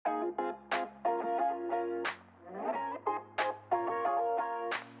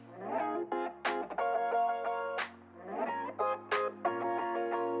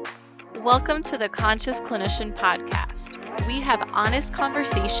Welcome to the Conscious Clinician Podcast. We have honest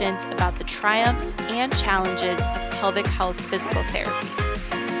conversations about the triumphs and challenges of pelvic health physical therapy.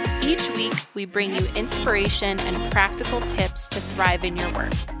 Each week, we bring you inspiration and practical tips to thrive in your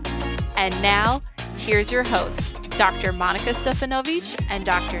work. And now, here's your hosts, Dr. Monica Stefanovic and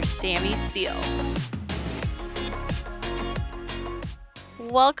Dr. Sammy Steele.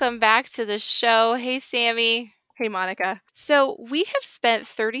 Welcome back to the show. Hey, Sammy. Hey, Monica. So we have spent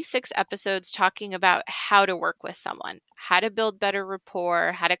 36 episodes talking about how to work with someone, how to build better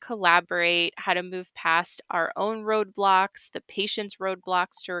rapport, how to collaborate, how to move past our own roadblocks, the patient's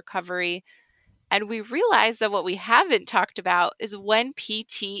roadblocks to recovery. And we realized that what we haven't talked about is when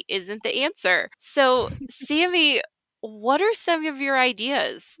PT isn't the answer. So, Sammy, what are some of your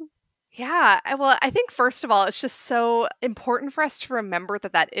ideas? Yeah, well, I think first of all, it's just so important for us to remember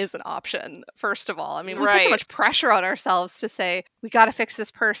that that is an option, first of all. I mean, we put so much pressure on ourselves to say, we got to fix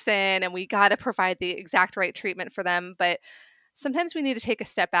this person and we got to provide the exact right treatment for them. But sometimes we need to take a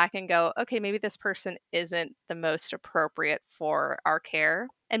step back and go, okay, maybe this person isn't the most appropriate for our care.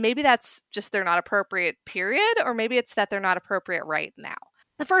 And maybe that's just they're not appropriate, period. Or maybe it's that they're not appropriate right now.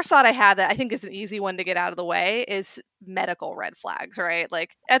 The first thought I have that I think is an easy one to get out of the way is medical red flags, right?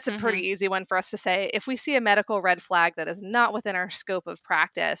 Like that's a pretty easy one for us to say. If we see a medical red flag that is not within our scope of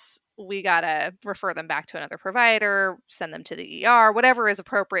practice, we got to refer them back to another provider, send them to the ER, whatever is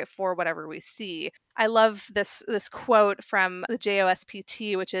appropriate for whatever we see. I love this quote from the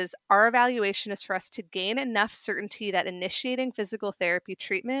JOSPT, which is, our evaluation is for us to gain enough certainty that initiating physical therapy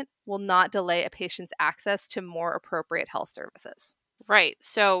treatment will not delay a patient's access to more appropriate health services. Right.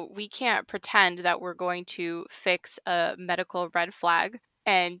 So we can't pretend that we're going to fix a medical red flag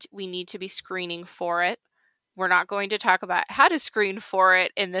and we need to be screening for it. We're not going to talk about how to screen for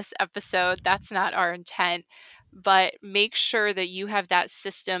it in this episode. That's not our intent. But make sure that you have that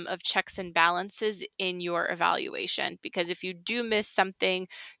system of checks and balances in your evaluation. Because if you do miss something,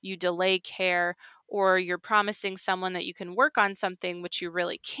 you delay care, or you're promising someone that you can work on something which you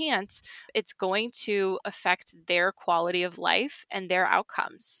really can't, it's going to affect their quality of life and their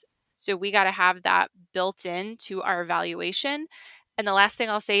outcomes. So we got to have that built into our evaluation. And the last thing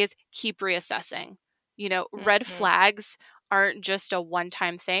I'll say is keep reassessing. Red flags aren't just a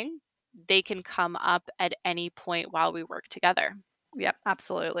one-time thing. They can come up at any point while we work together. Yep,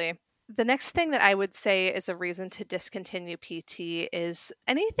 absolutely. The next thing that I would say is a reason to discontinue PT is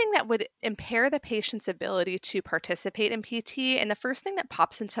anything that would impair the patient's ability to participate in PT. And the first thing that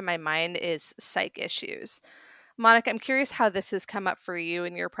pops into my mind is psych issues. Monica, I'm curious how this has come up for you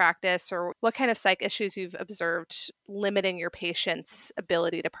in your practice, or what kind of psych issues you've observed limiting your patient's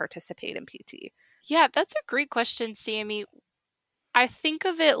ability to participate in PT. Yeah, that's a great question, Sammy. I think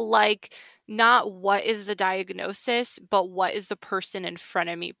of it like not what is the diagnosis, but what is the person in front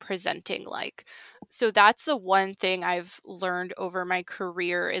of me presenting like. So that's the one thing I've learned over my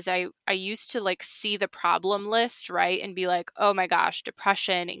career is I used to like see the problem list, right? And be like, oh my gosh,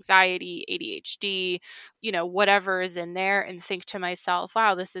 depression, anxiety, ADHD, whatever is in there, and think to myself,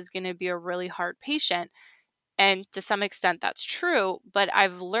 wow, this is going to be a really hard patient. And to some extent, that's true. But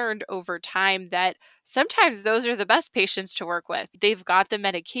I've learned over time that sometimes those are the best patients to work with. They've got the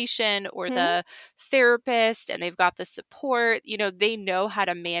medication or the therapist, and they've got the support. They know how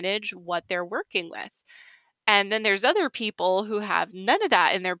to manage what they're working with. And then there's other people who have none of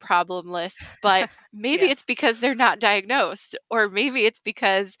that in their problem list, but maybe it's because they're not diagnosed, or maybe it's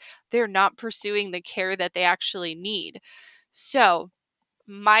because they're not pursuing the care that they actually need. So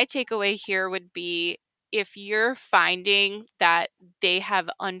my takeaway here would be, if you're finding that they have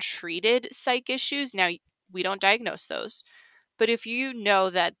untreated psych issues, now we don't diagnose those, but if you know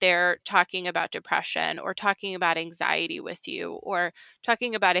that they're talking about depression or talking about anxiety with you or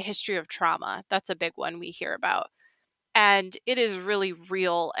talking about a history of trauma, that's a big one we hear about. And it is really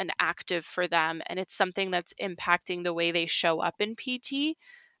real and active for them, and it's something that's impacting the way they show up in PT,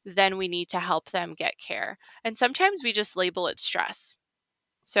 then we need to help them get care. And sometimes we just label it stress.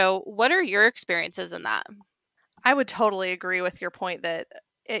 So what are your experiences in that? I would totally agree with your point that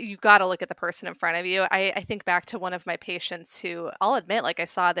you got to look at the person in front of you. I think back to one of my patients who, I'll admit, like I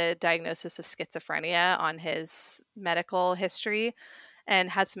saw the diagnosis of schizophrenia on his medical history and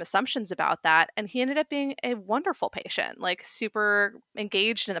had some assumptions about that. And he ended up being a wonderful patient, like super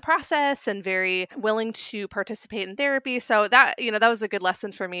engaged in the process and very willing to participate in therapy. So that was a good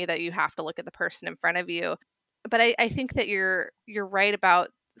lesson for me, that you have to look at the person in front of you. But I think that you're right about,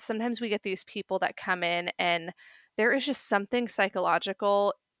 sometimes we get these people that come in and there is just something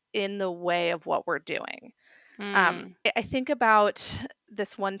psychological in the way of what we're doing. I think about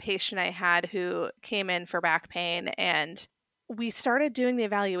this one patient I had who came in for back pain, and we started doing the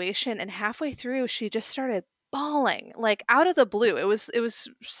evaluation, and halfway through she just started bawling, like out of the blue. It was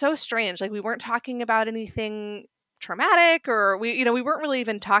so strange. Like, we weren't talking about anything traumatic, or we weren't really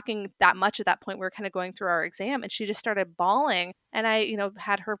even talking that much at that point. We were kind of going through our exam, and she just started bawling, and I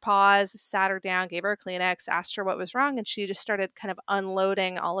had her pause, sat her down, gave her a Kleenex, asked her what was wrong, and she just started kind of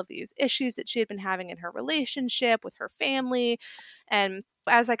unloading all of these issues that she had been having in her relationship with her family. And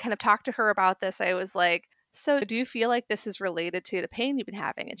as I kind of talked to her about this, I was like, so do you feel like this is related to the pain you've been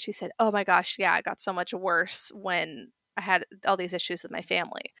having? And she said, oh my gosh, yeah, it got so much worse when I had all these issues with my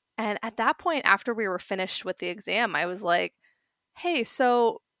family. And at that point, after we were finished with the exam, I was like, hey,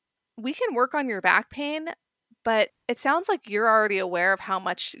 so we can work on your back pain, but it sounds like you're already aware of how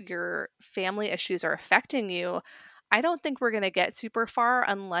much your family issues are affecting you. I don't think we're going to get super far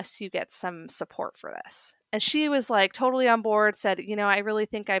unless you get some support for this. And she was like totally on board, said, I really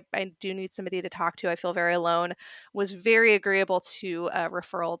think I do need somebody to talk to. I feel very alone, was very agreeable to a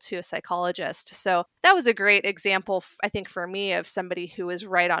referral to a psychologist. So that was a great example, I think, for me, of somebody who is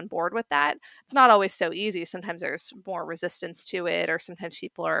right on board with that. It's not always so easy. Sometimes there's more resistance to it, or sometimes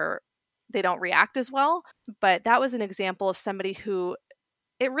they don't react as well. But that was an example of somebody who,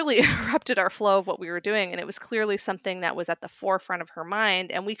 it really interrupted our flow of what we were doing. And it was clearly something that was at the forefront of her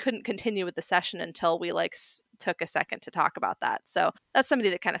mind. And we couldn't continue with the session until we took a second to talk about that. So that's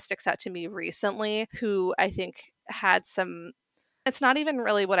somebody that kind of sticks out to me recently, who I think had it's not even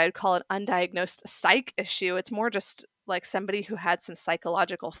really what I'd call an undiagnosed psych issue. It's more just like somebody who had some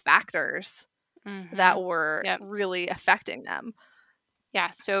psychological factors that were really affecting them. Yeah.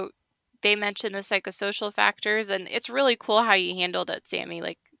 So they mentioned the psychosocial factors, and it's really cool how you handled it, Sammy.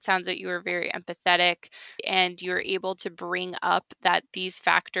 Like, it sounds like you were very empathetic, and you were able to bring up that these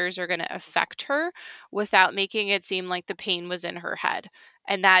factors are going to affect her without making it seem like the pain was in her head.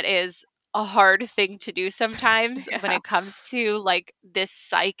 And that is a hard thing to do sometimes when it comes to like this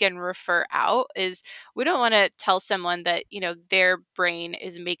psych and refer out. Is we don't want to tell someone that, their brain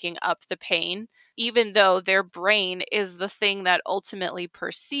is making up the pain, even though their brain is the thing that ultimately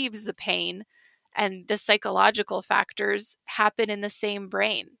perceives the pain, and the psychological factors happen in the same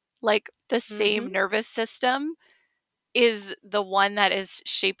brain. Like, the same nervous system is the one that is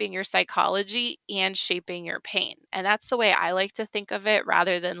shaping your psychology and shaping your pain. And that's the way I like to think of it,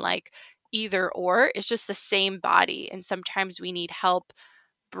 rather than like either or. It's just the same body. And sometimes we need help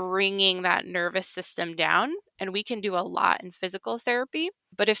bringing that nervous system down, and we can do a lot in physical therapy.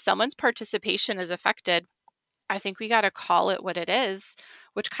 But if someone's participation is affected, I think we got to call it what it is,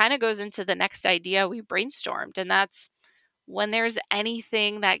 which kind of goes into the next idea we brainstormed. And that's when there's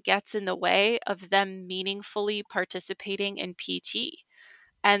anything that gets in the way of them meaningfully participating in PT.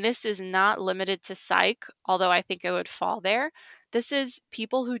 And this is not limited to psych, although I think it would fall there. This is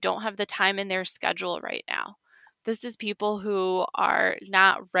people who don't have the time in their schedule right now. This is people who are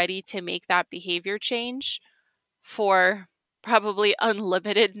not ready to make that behavior change for probably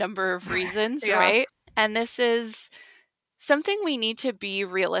unlimited number of reasons, right? And this is something we need to be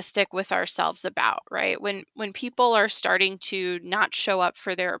realistic with ourselves about, right? When people are starting to not show up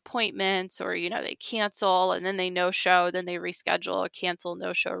for their appointments, or they cancel and then they no show, then they reschedule, cancel,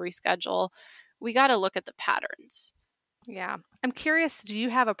 no show, reschedule, we got to look at the patterns. Yeah. I'm curious, do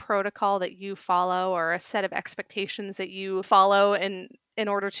you have a protocol that you follow, or a set of expectations that you follow in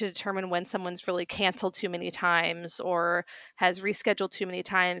order to determine when someone's really canceled too many times, or has rescheduled too many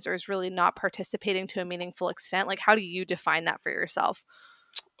times, or is really not participating to a meaningful extent? Like, how do you define that for yourself?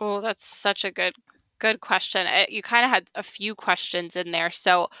 Oh, that's such a good question. You kind of had a few questions in there,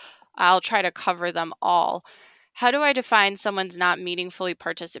 so I'll try to cover them all. How do I define someone's not meaningfully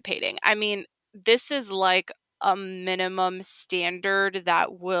participating? I mean, this is like a minimum standard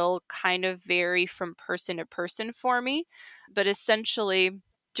that will kind of vary from person to person for me. But essentially,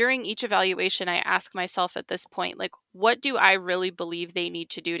 during each evaluation, I ask myself at this point, like, what do I really believe they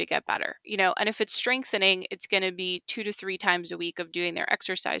need to do to get better? And if it's strengthening, it's going to be 2 to 3 times a week of doing their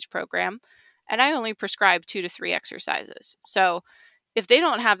exercise program. And I only prescribe 2 to 3 exercises. So if they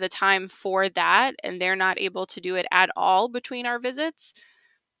don't have the time for that, and they're not able to do it at all between our visits,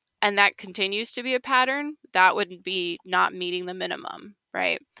 and that continues to be a pattern, that would be not meeting the minimum,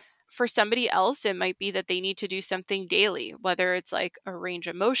 right? For somebody else, it might be that they need to do something daily, whether it's like a range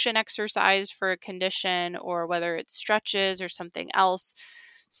of motion exercise for a condition, or whether it's stretches or something else.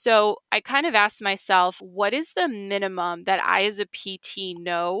 So I kind of asked myself, what is the minimum that I as a PT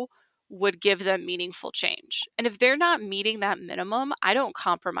know would give them meaningful change? And if they're not meeting that minimum, I don't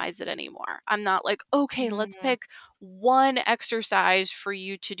compromise it anymore. I'm not like, okay, let's pick one exercise for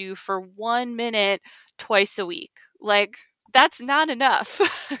you to do for 1 minute twice a week. Like, that's not enough.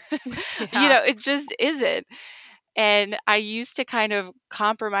 It just isn't. And I used to kind of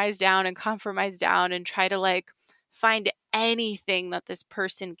compromise down and try to like find anything that this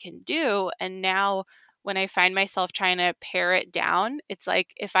person can do. And now when I find myself trying to pare it down, it's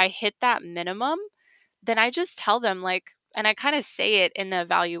like if I hit that minimum, then I just tell them like, and I kind of say it in the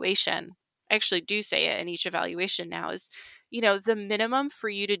evaluation. I actually do say it in each evaluation now is, the minimum for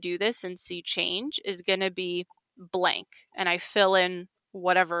you to do this and see change is going to be blank. And I fill in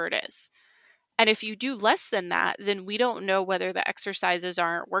whatever it is. And if you do less than that, then we don't know whether the exercises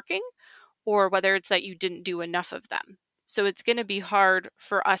aren't working or whether it's that you didn't do enough of them. So it's going to be hard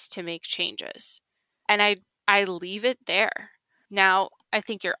for us to make changes. And I leave it there. Now, I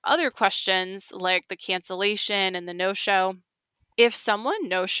think your other questions like the cancellation and the no-show, if someone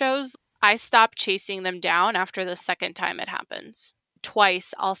no-shows, I stop chasing them down after the second time it happens.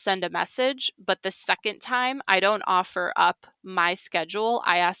 Twice I'll send a message, but the second time I don't offer up my schedule.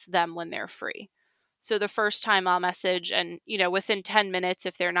 I ask them when they're free. So the first time I'll message and, within 10 minutes,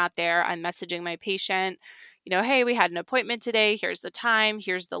 if they're not there, I'm messaging my patient, hey, we had an appointment today. Here's the time.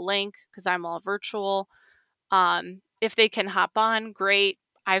 Here's the link because I'm all virtual. If they can hop on, great.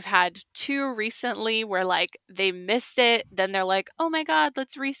 I've had 2 recently where like they missed it. Then they're like, oh my God,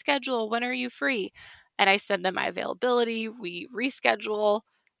 let's reschedule. When are you free? And I send them my availability. We reschedule.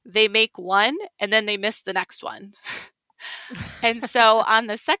 They make one and then they miss the next one. And so on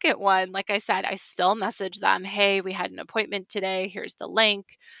the second one, like I said, I still message them, hey, we had an appointment today. Here's the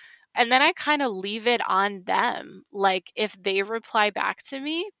link. And then I kind of leave it on them. Like if they reply back to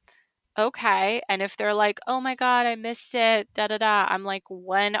me, okay. And if they're like, oh my God, I missed it, da da da, I'm like,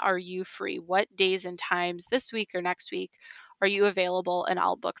 when are you free? What days and times this week or next week are you available? And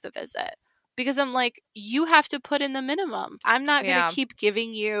I'll book the visit. Because I'm like, you have to put in the minimum. I'm not going to keep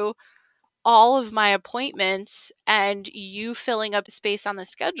giving you all of my appointments and you filling up space on the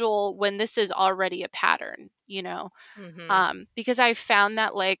schedule when this is already a pattern, because I found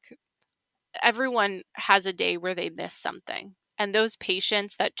that like everyone has a day where they miss something. And those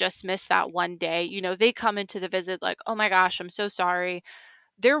patients that just miss that one day, they come into the visit like, oh my gosh, I'm so sorry.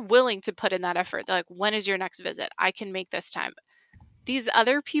 They're willing to put in that effort. They're like, when is your next visit? I can make this time. These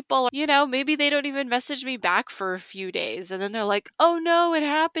other people, maybe they don't even message me back for a few days. And then they're like, oh no, it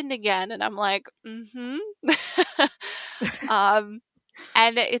happened again. And I'm like, mm-hmm.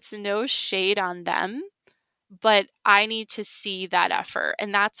 And it's no shade on them, but I need to see that effort.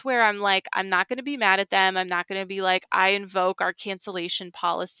 And that's where I'm like, I'm not going to be mad at them. I'm not going to be like, I invoke our cancellation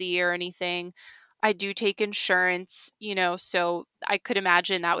policy or anything. I do take insurance, so I could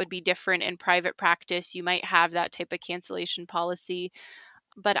imagine that would be different in private practice. You might have that type of cancellation policy.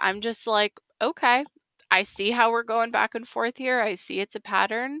 But I'm just like, okay, I see how we're going back and forth here. I see it's a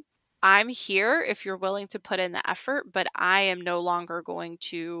pattern. I'm here if you're willing to put in the effort, but I am no longer going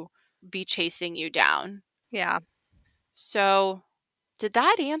to be chasing you down. Yeah. So did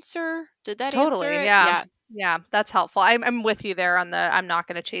that answer? Totally. Answer it? Yeah. Yeah. That's helpful. I'm with you there on the I'm not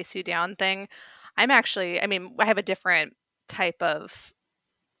going to chase you down thing. I have a different type of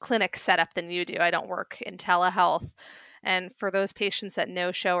clinic setup than you do. I don't work in telehealth. And for those patients that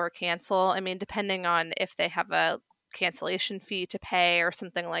no show or cancel, depending on if they have a cancellation fee to pay or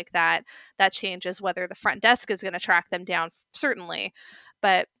something like that, that changes whether the front desk is going to track them down, certainly.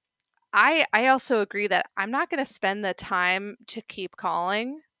 But I also agree that I'm not going to spend the time to keep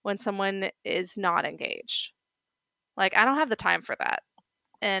calling when someone is not engaged. Like, I don't have the time for that.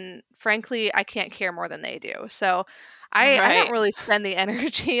 And frankly, I can't care more than they do. So I don't really spend the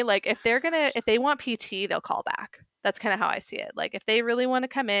energy. Like if they want PT, they'll call back. That's kind of how I see it. Like if they really want to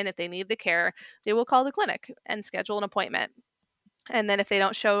come in, if they need the care, they will call the clinic and schedule an appointment. And then if they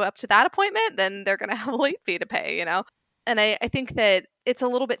don't show up to that appointment, then they're going to have a late fee to pay, And I think that it's a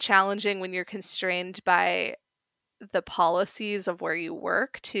little bit challenging when you're constrained by the policies of where you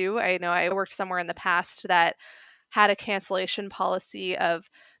work too. I know I worked somewhere in the past that had a cancellation policy of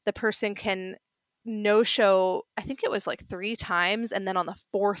the person can no show, I think it was like 3 times, and then on the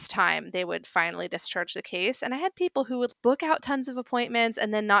 4th time they would finally discharge the case. And I had people who would book out tons of appointments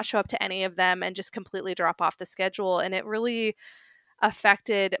and then not show up to any of them and just completely drop off the schedule. And it really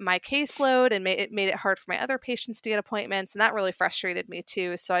affected my caseload and made it hard for my other patients to get appointments. And that really frustrated me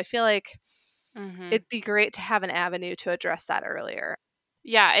too. So I feel like it'd be great to have an avenue to address that earlier.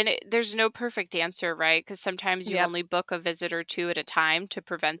 Yeah, and there's no perfect answer, right? Because sometimes you only book a visit or 2 at a time to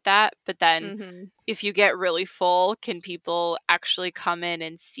prevent that. But then if you get really full, can people actually come in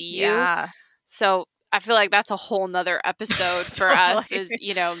and see you? Yeah. So I feel like that's a whole nother episode for us is,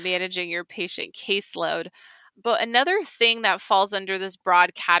 managing your patient caseload. But another thing that falls under this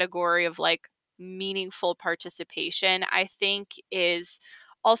broad category of like meaningful participation, I think, is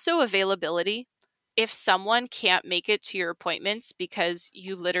also availability. if someone can't make it to your appointments because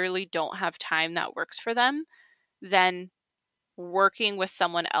you literally don't have time that works for them, then working with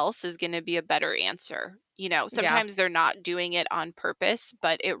someone else is going to be a better answer. Yeah. Sometimes they're not doing it on purpose,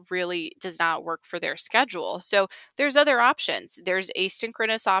 but it really does not work for their schedule. So there's other options. There's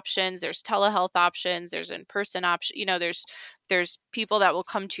asynchronous options, there's telehealth options, there's in-person option. There's people that will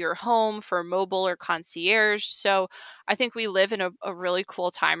come to your home for mobile or concierge. So I think we live in a really cool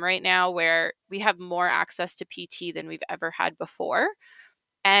time right now where we have more access to PT than we've ever had before.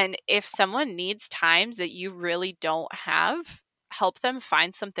 And if someone needs times that you really don't have, help them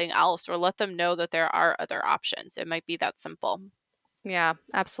find something else or let them know that there are other options. It might be that simple. Yeah,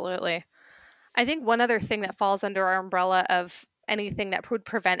 absolutely. I think one other thing that falls under our umbrella of anything that would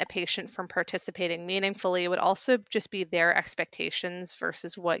prevent a patient from participating meaningfully would also just be their expectations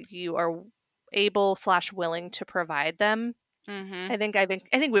versus what you are able/willing to provide them. Mm-hmm. I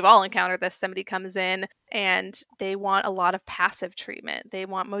think we've all encountered this. Somebody comes in and they want a lot of passive treatment. They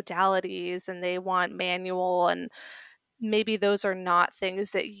want modalities and they want manual, and maybe those are not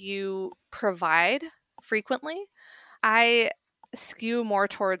things that you provide frequently. I skew more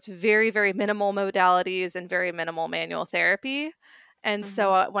towards very, very minimal modalities and very minimal manual therapy. And Mm-hmm.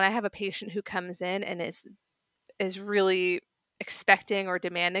 so when I have a patient who comes in and is really expecting or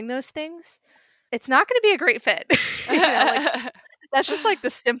demanding those things, it's not going to be a great fit. Like that's just like the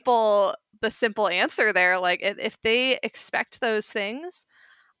simple answer there. Like if they expect those things,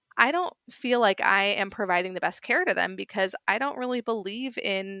 I don't feel like I am providing the best care to them because I don't really believe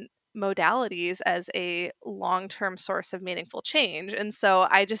in modalities as a long-term source of meaningful change. And so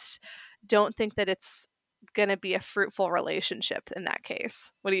I just don't think that it's going to be a fruitful relationship in that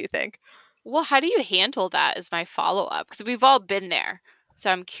case. What do you think? Well, how do you handle that is my follow-up, because we've all been there. So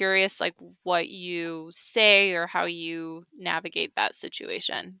I'm curious, like, what you say or how you navigate that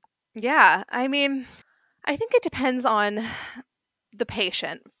situation. Yeah, I mean, I think it depends on the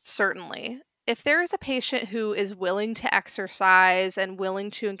patient, certainly. If there is a patient who is willing to exercise and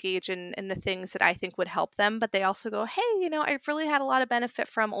willing to engage in the things that I think would help them, but they also go, hey, I've really had a lot of benefit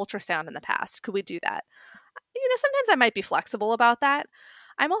from ultrasound in the past. Could we do that? Sometimes I might be flexible about that.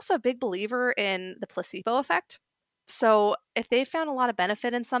 I'm also a big believer in the placebo effect. So if they found a lot of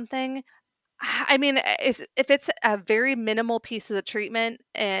benefit in something, I mean, if it's a very minimal piece of the treatment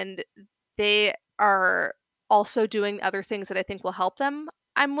and they are also doing other things that I think will help them,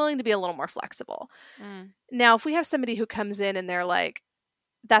 I'm willing to be a little more flexible. Mm. Now, if we have somebody who comes in and they're like,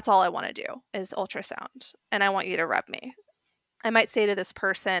 that's all I want to do is ultrasound, and I want you to rub me, I might say to this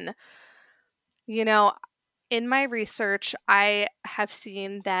person, you know, in my research, I have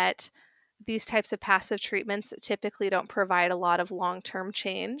seen that these types of passive treatments typically don't provide a lot of long term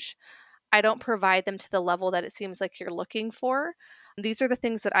change. I don't provide them to the level that it seems like you're looking for. These are the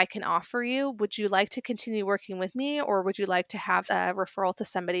things that I can offer you. Would you like to continue working with me, or would you like to have a referral to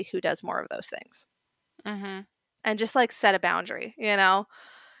somebody who does more of those things? Mm-hmm. And just like set a boundary,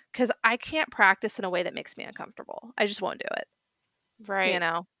 because I can't practice in a way that makes me uncomfortable. I just won't do it, you Right.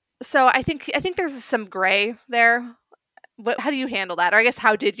 know. So I think there's some gray there. How do you handle that? Or I guess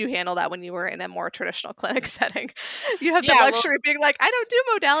how did you handle that when you were in a more traditional clinic setting? You have the Yeah, well, luxury of being like, I don't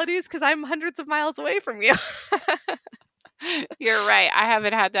do modalities because I'm hundreds of miles away from you. you're right. I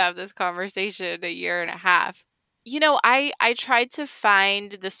haven't had to have this conversation in a year and a half. I tried to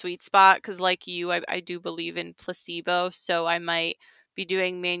find the sweet spot because, like you, I do believe in placebo. So I might be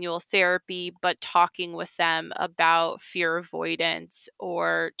doing manual therapy, but talking with them about fear avoidance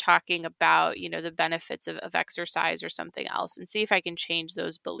or talking about, the benefits of exercise or something else, and see if I can change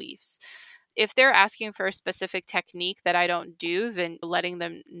those beliefs. If they're asking for a specific technique that I don't do, then letting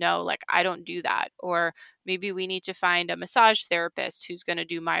them know, like, I don't do that. Or maybe we need to find a massage therapist who's going to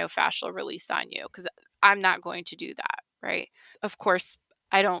do myofascial release on you, because I'm not going to do that. Right. Of course,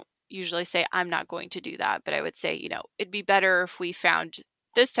 I don't usually say I'm not going to do that, but I would say, it'd be better if we found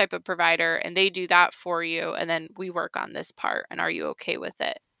this type of provider and they do that for you. And then we work on this part. And are you okay with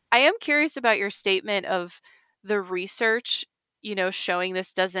it? I am curious about your statement of the research, showing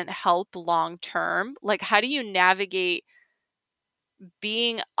this doesn't help long term. Like, how do you navigate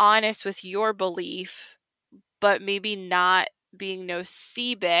being honest with your belief, but maybe not being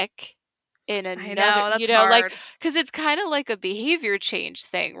nocibic in I another, know, that's hard. because it's kind of like a behavior change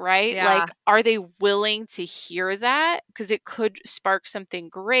thing, right? Yeah. Like, are they willing to hear that? Because it could spark something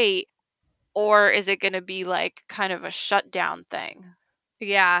great. Or is it going to be like kind of a shutdown thing?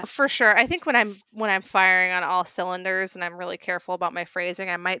 Yeah, for sure. I think when I'm firing on all cylinders and I'm really careful about my phrasing,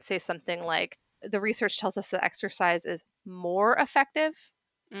 I might say something like the research tells us that exercise is more effective.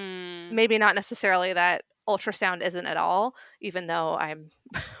 Mm, Maybe not necessarily that ultrasound isn't at all, even though I'm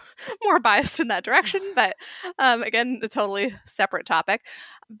more biased in that direction. But again, a totally separate topic.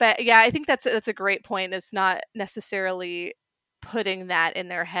 But yeah, I think that's a great point. It's not necessarily putting that in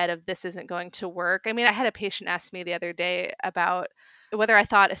their head of this isn't going to work. I mean, I had a patient ask me the other day about whether I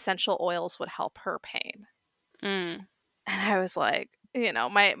thought essential oils would help her pain. Mm. And I was like,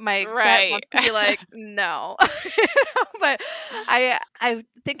 my gut Right. wants to be like, no. But I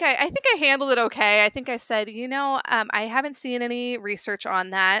think I handled it okay. I think I said, I haven't seen any research on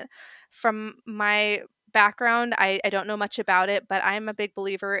that. From my background, I don't know much about it, but I'm a big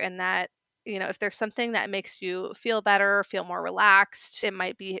believer in that, if there's something that makes you feel better, feel more relaxed, it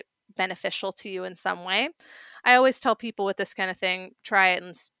might be beneficial to you in some way. I always tell people with this kind of thing, try it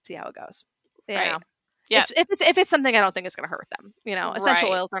and see how it goes. Right. Yeah. If it's something I don't think is going to hurt them, essential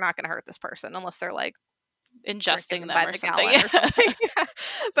Right. oils are not going to hurt this person unless they're like ingesting them by or the something. gallon or something.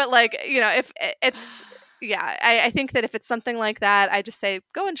 But like, if it's, I think that if it's something like that, I just say,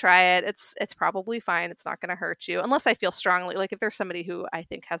 go and try it. It's probably fine. It's not going to hurt you unless I feel strongly, like if there's somebody who I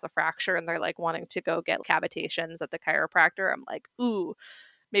think has a fracture and they're like wanting to go get cavitations at the chiropractor, I'm like, ooh,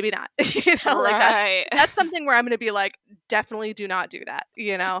 maybe not. Right. Like that's something where I'm going to be like, definitely do not do that,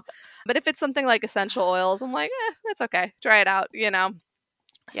 But if it's something like essential oils, I'm like, it's okay. Try it out, Yeah.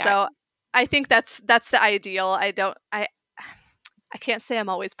 So I think that's the ideal. I can't say I'm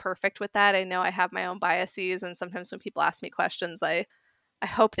always perfect with that. I know I have my own biases, and sometimes when people ask me questions, I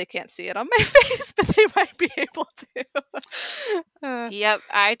hope they can't see it on my face, but they might be able to. Yep,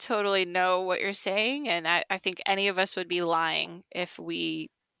 I totally know what you're saying, and I think any of us would be lying if we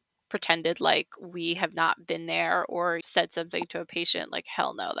pretended like we have not been there or said something to a patient like,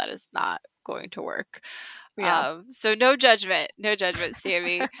 hell no, that is not going to work. Yeah. So no judgment,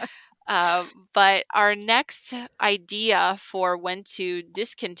 Sammy. But our next idea for when to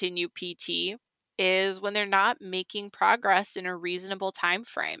discontinue PT is when they're not making progress in a reasonable time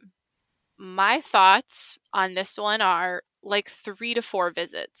frame. My thoughts on this one are like 3 to 4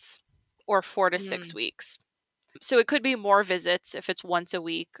 visits or 4 to 6 weeks. So it could be more visits if it's once a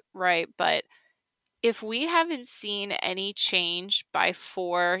week, right? But if we haven't seen any change by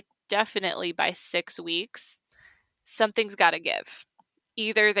 4, definitely by 6 weeks, something's got to give.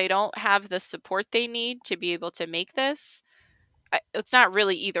 Either they don't have the support they need to be able to make this. It's not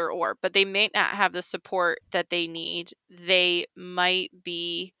really either or, but they may not have the support that they need. They might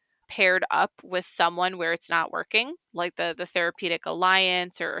be paired up with someone where it's not working, like the therapeutic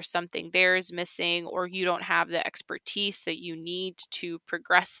alliance or something there is missing, or you don't have the expertise that you need to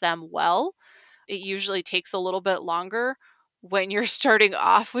progress them well. It usually takes a little bit longer when you're starting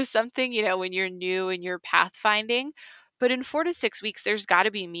off with something, when you're new and you're pathfinding. But in 4 to 6 weeks, there's got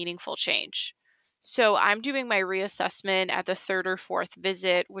to be meaningful change. So I'm doing my reassessment at the 3rd or 4th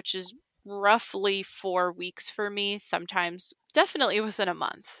visit, which is roughly 4 weeks for me, sometimes definitely within a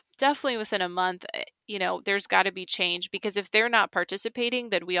month. There's got to be change, because if they're not participating,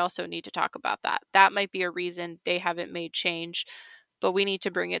 then we also need to talk about that. That might be a reason they haven't made change, but we need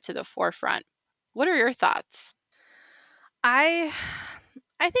to bring it to the forefront. What are your thoughts? I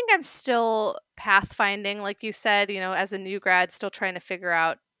think I'm still pathfinding, like you said, as a new grad, still trying to figure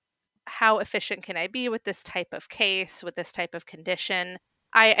out how efficient can I be with this type of case, with this type of condition.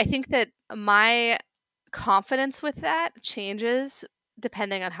 I think that my confidence with that changes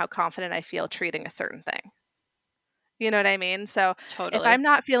depending on how confident I feel treating a certain thing. You know what I mean? So Totally. if I'm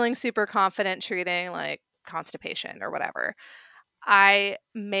not feeling super confident treating like constipation or whatever, I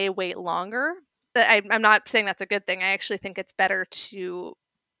may wait longer. I'm not saying that's a good thing. I actually think it's better to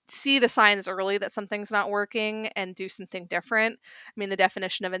see the signs early that something's not working and do something different. I mean, the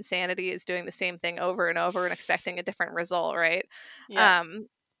definition of insanity is doing the same thing over and over and expecting a different result, right? Yeah.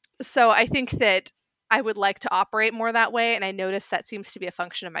 So I think that I would like to operate more that way, and I notice that seems to be a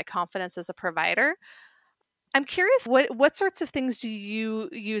function of my confidence as a provider. I'm curious, what sorts of things do you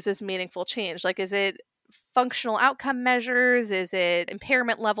use as meaningful change? Like, is it functional outcome measures? Is it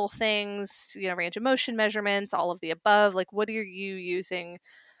impairment level things, range of motion measurements, all of the above? Like, what are you using,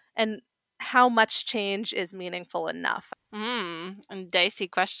 and how much change is meaningful enough? And dicey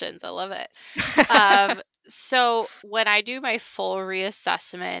questions. I love it. So when I do my full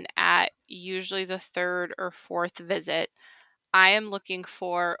reassessment at usually the 3rd or 4th visit, I am looking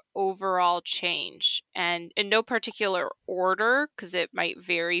for overall change, and in no particular order, because it might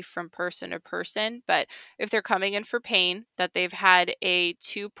vary from person to person. But if they're coming in for pain, that they've had a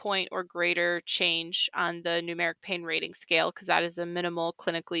 2-point or greater change on the numeric pain rating scale, because that is a minimal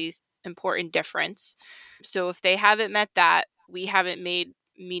clinically important difference. So if they haven't met that, we haven't made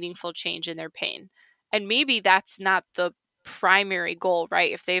meaningful change in their pain. And maybe that's not the primary goal,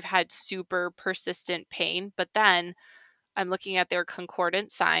 right? If they've had super persistent pain, but then I'm looking at their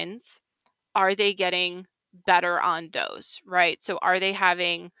concordant signs. Are they getting better on those, right? So are they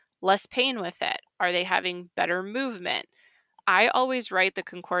having less pain with it? Are they having better movement? I always write the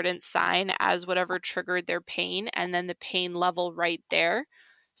concordant sign as whatever triggered their pain and then the pain level right there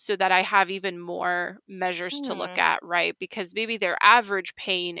so that I have even more measures to look Hmm. at, right? Because maybe their average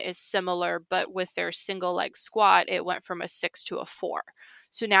pain is similar, but with their single leg squat, it went from a 6 to a 4.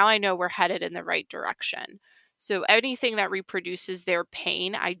 So now I know we're headed in the right direction. So anything that reproduces their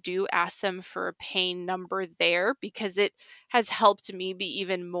pain, I do ask them for a pain number there because it has helped me be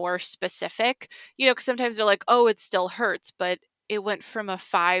even more specific. Because sometimes they're like, oh, it still hurts, but it went from a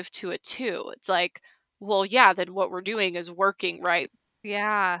 5 to a 2. It's like, well, yeah, then what we're doing is working, right?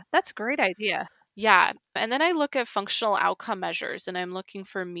 Yeah, that's a great idea. Yeah. And then I look at functional outcome measures and I'm looking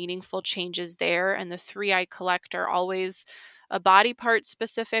for meaningful changes there. And the three I collect are always a body part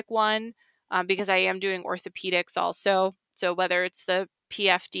specific one, because I am doing orthopedics also. So whether it's the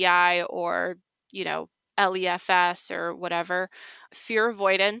PFDI or, you know, LEFS or whatever, fear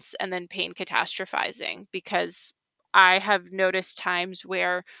avoidance and then pain catastrophizing, because I have noticed times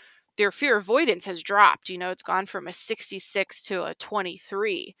where their fear avoidance has dropped. It's gone from a 66 to a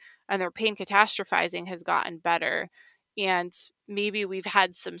 23, and their pain catastrophizing has gotten better. And maybe we've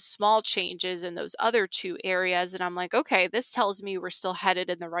had some small changes in those other two areas. And I'm like, okay, this tells me we're still headed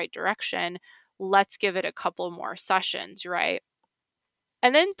in the right direction. Let's give it a couple more sessions, right?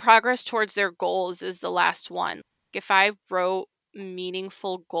 And then progress towards their goals is the last one. If I wrote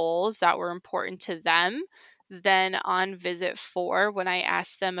meaningful goals that were important to them, then on visit 4, when I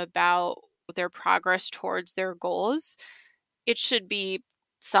ask them about their progress towards their goals, it should be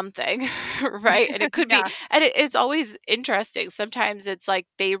something, right? And it could be, Yeah. and it's always interesting. Sometimes it's like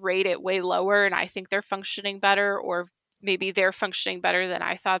they rate it way lower and I think they're functioning better, or maybe they're functioning better than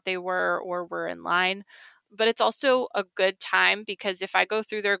I thought they were, or we're in line. But it's also a good time because if I go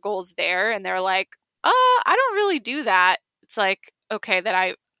through their goals there and they're like, I don't really do that, it's like, okay,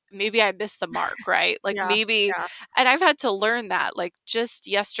 that maybe I missed the mark, right? Like Yeah. maybe, Yeah. and I've had to learn that. Like just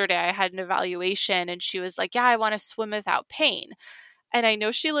yesterday, I had an evaluation and she was like, yeah, I want to swim without pain. And I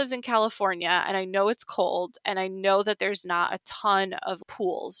know she lives in California and I know it's cold and I know that there's not a ton of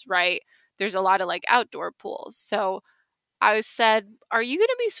pools, right? There's a lot of like outdoor pools. So I said, are you going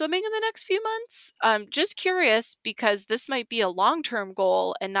to be swimming in the next few months? Just curious because this might be a long term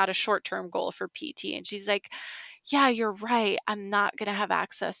goal and not a short term goal for PT. And she's like, yeah, you're right. I'm not going to have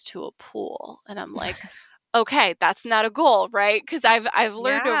access to a pool. And I'm like, okay, that's not a goal, right? Because I've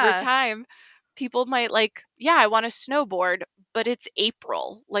learned over Yeah. time, people might like, yeah, I want to snowboard, but it's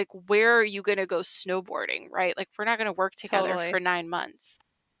April. Like, where are you going to go snowboarding, right? Like, we're not going to work together Totally. for 9 months.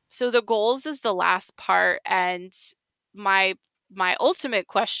 So the goals is the last part, and my my ultimate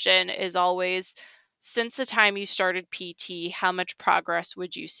question is always, since the time you started PT, how much progress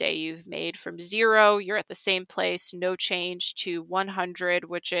would you say you've made from 0, you're at the same place, no change, to 100,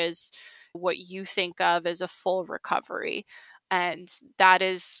 which is what you think of as a full recovery? And that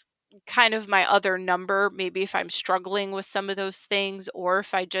is kind of my other number, maybe if I'm struggling with some of those things or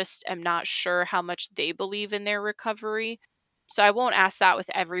if I just am not sure how much they believe in their recovery. So I won't ask that with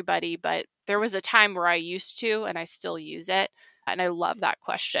everybody, but there was a time where I used to and I still use it. And I love that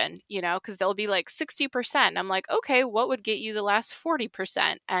question, because they'll be like 60%. I'm like, okay, what would get you the last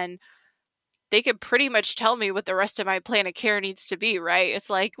 40%? And they could pretty much tell me what the rest of my plan of care needs to be, right? It's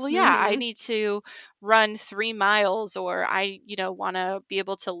like, well, yeah, I Hmm. need to run 3 miles, or I, want to be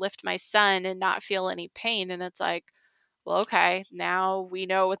able to lift my son and not feel any pain. And it's like, well, okay, now we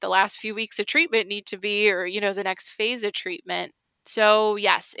know what the last few weeks of treatment need to be, or, the next phase of treatment. So,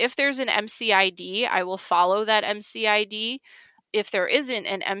 yes, if there's an MCID, I will follow that MCID. If there isn't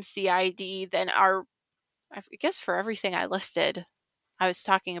an MCID, then I guess for everything I listed, I was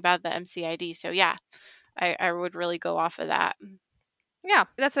talking about the MCID. So, yeah, I would really go off of that. Yeah,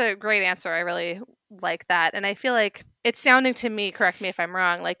 that's a great answer. I really like that. And I feel like it's sounding to me, correct me if I'm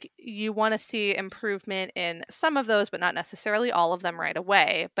wrong, like you want to see improvement in some of those, but not necessarily all of them right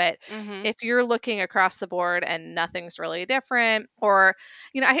away. But Hmm. if you're looking across the board and nothing's really different, or,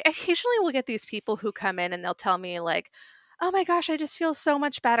 I occasionally will get these people who come in and they'll tell me, like, oh my gosh, I just feel so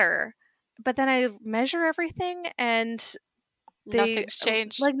much better. But then I measure everything and they Nothing's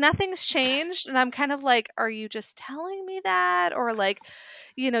changed. like nothing's changed, and I'm kind of like, are you just telling me that, or like,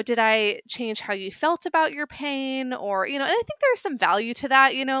 did I change how you felt about your pain, or and I think there's some value to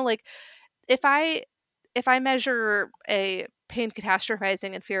that, like if I measure a pain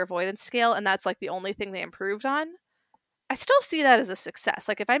catastrophizing and fear avoidance scale and that's like the only thing they improved on, I still see that as a success.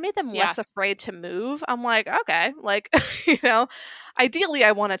 Like if I made them less afraid to move, I'm like, okay, like, ideally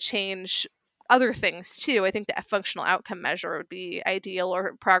I want to change other things too. I think that a functional outcome measure would be ideal,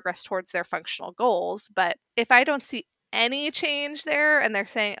 or progress towards their functional goals. But if I don't see any change there and they're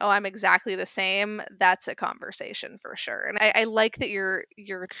saying, oh, I'm exactly the same, that's a conversation for sure. And I like that you're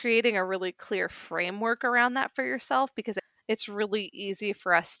creating a really clear framework around that for yourself, because it's really easy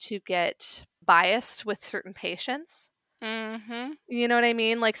for us to get biased with certain patients. Mm-hmm. You know what I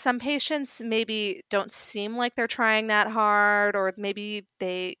mean? Like some patients maybe don't seem like they're trying that hard, or maybe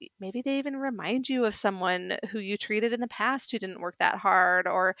they even remind you of someone who you treated in the past who didn't work that hard,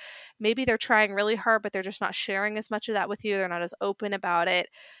 or maybe they're trying really hard but they're just not sharing as much of that with you. They're not as open about it.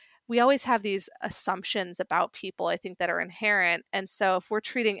 We always have these assumptions about people, I think, that are inherent. And so if we're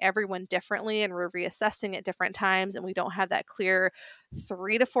treating everyone differently and we're reassessing at different times, and we don't have that clear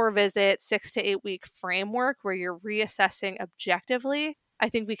 3 to 4 visit, 6 to 8 week framework where you're reassessing objectively, I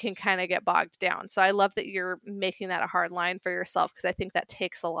think we can kind of get bogged down. So I love that you're making that a hard line for yourself, because I think that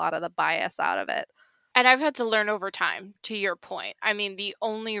takes a lot of the bias out of it. And I've had to learn over time, to your point. I mean, the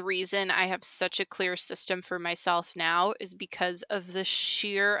only reason I have such a clear system for myself now is because of the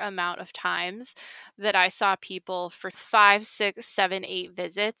sheer amount of times that I saw people for 5, 6, 7, 8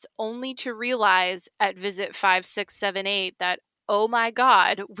 visits, only to realize at visit 5, 6, 7, 8 that, oh my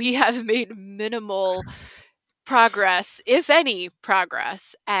God, we have made minimal progress, if any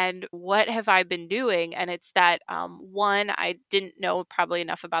progress. And what have I been doing? And it's that one, I didn't know probably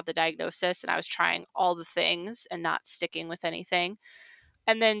enough about the diagnosis, and I was trying all the things and not sticking with anything.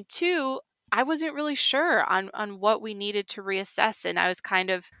 And then two, I wasn't really sure on what we needed to reassess, and I was kind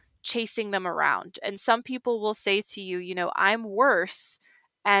of chasing them around. And some people will say to you, I'm worse,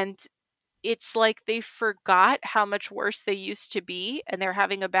 and it's like they forgot how much worse they used to be and they're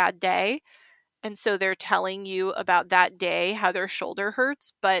having a bad day, and so they're telling you about that day, how their shoulder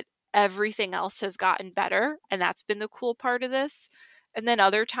hurts, but everything else has gotten better. And that's been the cool part of this. And then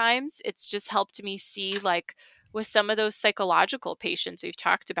other times, it's just helped me see, like, with some of those psychological patients we've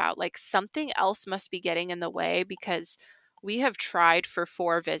talked about, like, something else must be getting in the way, because we have tried for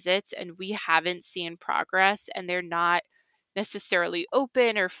 4 visits and we haven't seen progress, and they're not necessarily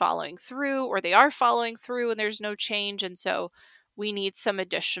open or following through, or they are following through and there's no change. And so we need some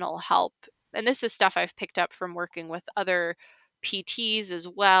additional help. And this is stuff I've picked up from working with other PTs as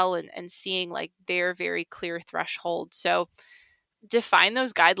well, and seeing like their very clear threshold. So define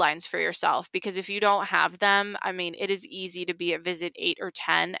those guidelines for yourself, because if you don't have them, I mean, it is easy to be at visit 8 or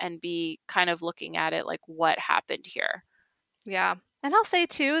 10 and be kind of looking at it like, what happened here? Yeah. And I'll say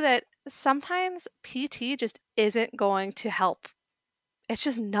too that sometimes PT just isn't going to help. It's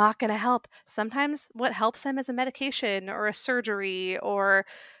just not going to help. Sometimes what helps them is a medication or a surgery or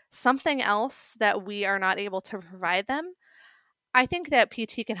something else that we are not able to provide them. I think that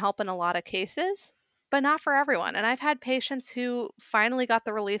PT can help in a lot of cases, but not for everyone. And I've had patients who finally got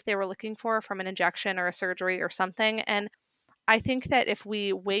the relief they were looking for from an injection or a surgery or something. And I think that if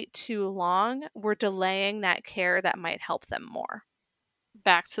we wait too long, we're delaying that care that might help them more.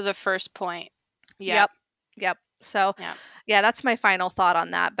 Back to the first point. Yep. So, yeah, that's my final thought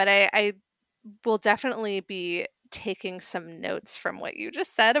on that. But I will definitely be taking some notes from what you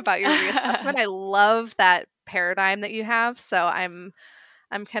just said about your reassessment. I love that paradigm that you have. So I'm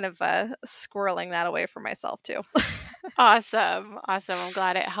kind of squirreling that away for myself too. Awesome. I'm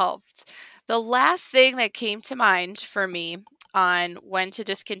glad it helped. The last thing that came to mind for me on when to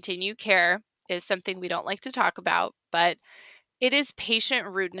discontinue care is something we don't like to talk about, but it is patient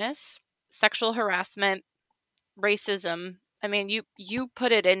rudeness, sexual harassment, racism. I mean, you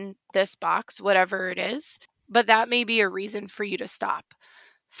put it in this box, whatever it is, but that may be a reason for you to stop.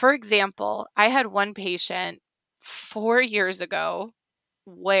 For example, I had one patient 4 years ago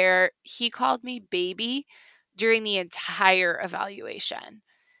where he called me baby during the entire evaluation.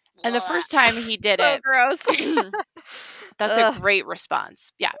 And the first time he did so it, gross. That's a great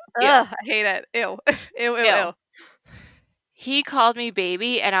response. Yeah. I hate it. Ew. Ew. He called me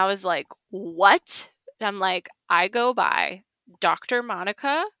baby and I was like, what? And I'm like, I go by Dr.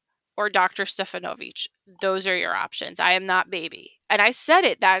 Monica or Dr. Stefanovic. Those are your options. I am not baby. And I said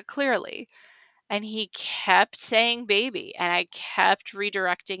it that clearly. And he kept saying baby, and I kept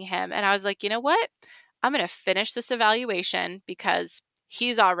redirecting him. And I was like, you know what? I'm going to finish this evaluation because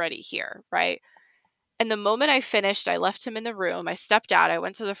he's already here, right? And the moment I finished, I left him in the room. I stepped out. I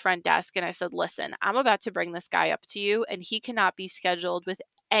went to the front desk and I said, listen, I'm about to bring this guy up to you, and he cannot be scheduled with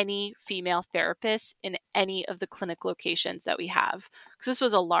any female therapists in any of the clinic locations that we have. Because this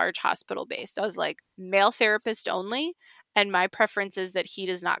was a large hospital base. I was like, male therapist only. And my preference is that he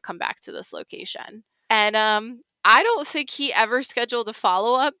does not come back to this location. And I don't think he ever scheduled a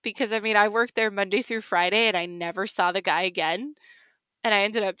follow-up because, I mean, I worked there Monday through Friday and I never saw the guy again. And I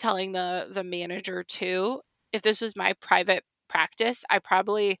ended up telling the manager too, if this was my private practice, I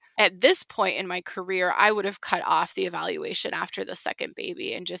probably, at this point in my career, I would have cut off the evaluation after the second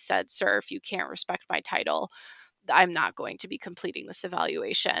baby and just said, sir, if you can't respect my title, I'm not going to be completing this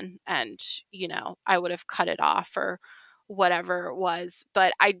evaluation. And, I would have cut it off or whatever it was.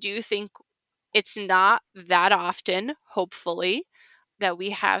 But I do think it's not that often, hopefully, that we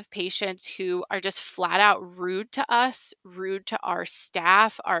have patients who are just flat out rude to us, rude to our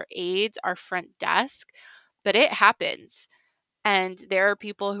staff, our aides, our front desk, but it happens. And there are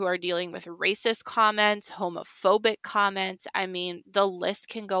people who are dealing with racist comments, homophobic comments. I mean, the list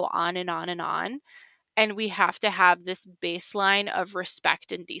can go on and on and on. And we have to have this baseline of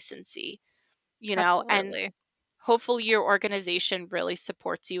respect and decency, and Absolutely. hopefully your organization really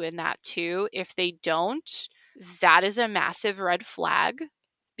supports you in that too. If they don't, that is a massive red flag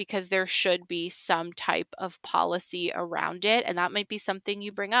because there should be some type of policy around it. And that might be something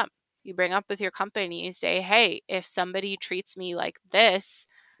you bring up. You bring up with your company, you say, hey, if somebody treats me like this,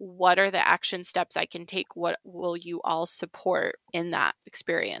 what are the action steps I can take? What will you all support in that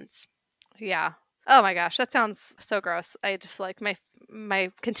experience? Yeah. Oh my gosh, that sounds so gross. I just like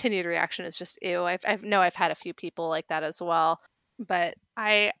my continued reaction is just ew. I've had a few people like that as well. But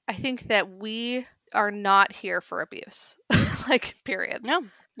I think that we are not here for abuse. Like, period. No,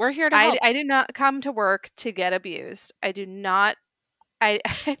 we're here to help. I do not come to work to get abused. I do not I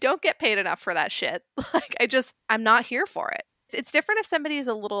don't get paid enough for that shit. Like, I'm not here for it. It's different if somebody is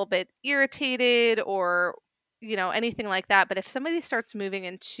a little bit irritated or, anything like that. But if somebody starts moving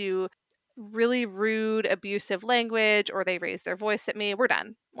into really rude, abusive language or they raise their voice at me, we're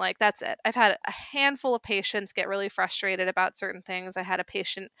done. Like, that's it. I've had a handful of patients get really frustrated about certain things. I had a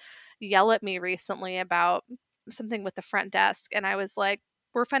patient yell at me recently about something with the front desk. And I was like,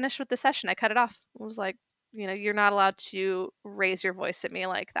 we're finished with the session. I cut it off. I was like, you're not allowed to raise your voice at me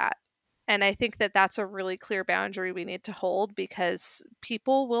like that. And I think that that's a really clear boundary we need to hold because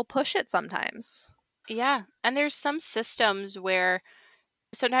people will push it sometimes. Yeah. And there's some systems where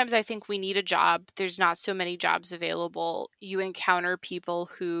sometimes I think we need a job. There's not so many jobs available. You encounter people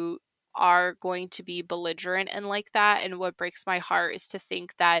who are going to be belligerent and like that. And what breaks my heart is to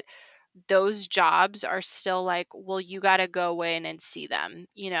think that those jobs are still like, well, you got to go in and see them,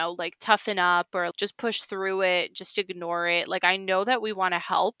 like toughen up or just push through it, just ignore it. Like, I know that we want to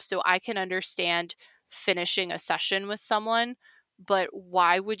help, so I can understand finishing a session with someone, but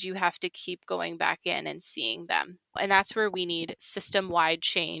why would you have to keep going back in and seeing them? And that's where we need system-wide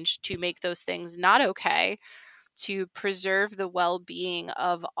change to make those things not okay, to preserve the well-being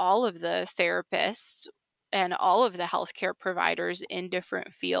of all of the therapists and all of the healthcare providers in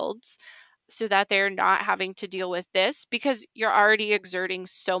different fields so that they're not having to deal with this because you're already exerting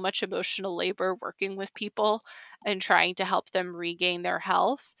so much emotional labor working with people and trying to help them regain their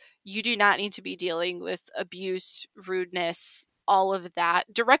health. You do not need to be dealing with abuse, rudeness, all of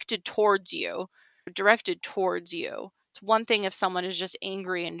that directed towards you. It's one thing if someone is just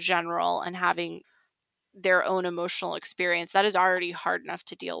angry in general and having their own emotional experience. That is already hard enough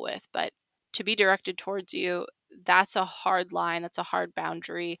to deal with, but to be directed towards you, that's a hard line. That's a hard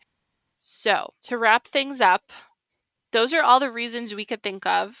boundary. So, to wrap things up, those are all the reasons we could think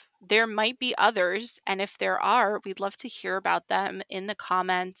of. There might be others, and if there are, we'd love to hear about them in the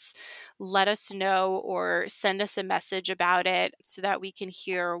comments. Let us know or send us a message about it so that we can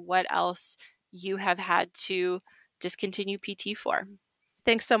hear what else you have had to discontinue PT for.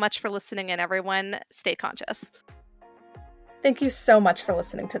 Thanks so much for listening in, everyone. Stay conscious. Thank you so much for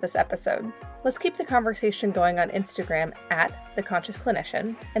listening to this episode. Let's keep the conversation going on Instagram at The Conscious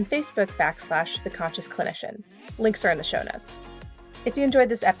Clinician and Facebook /The Conscious Clinician. Links are in the show notes. If you enjoyed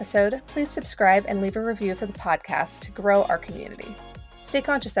this episode, please subscribe and leave a review for the podcast to grow our community. Stay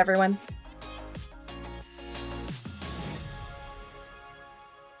conscious, everyone.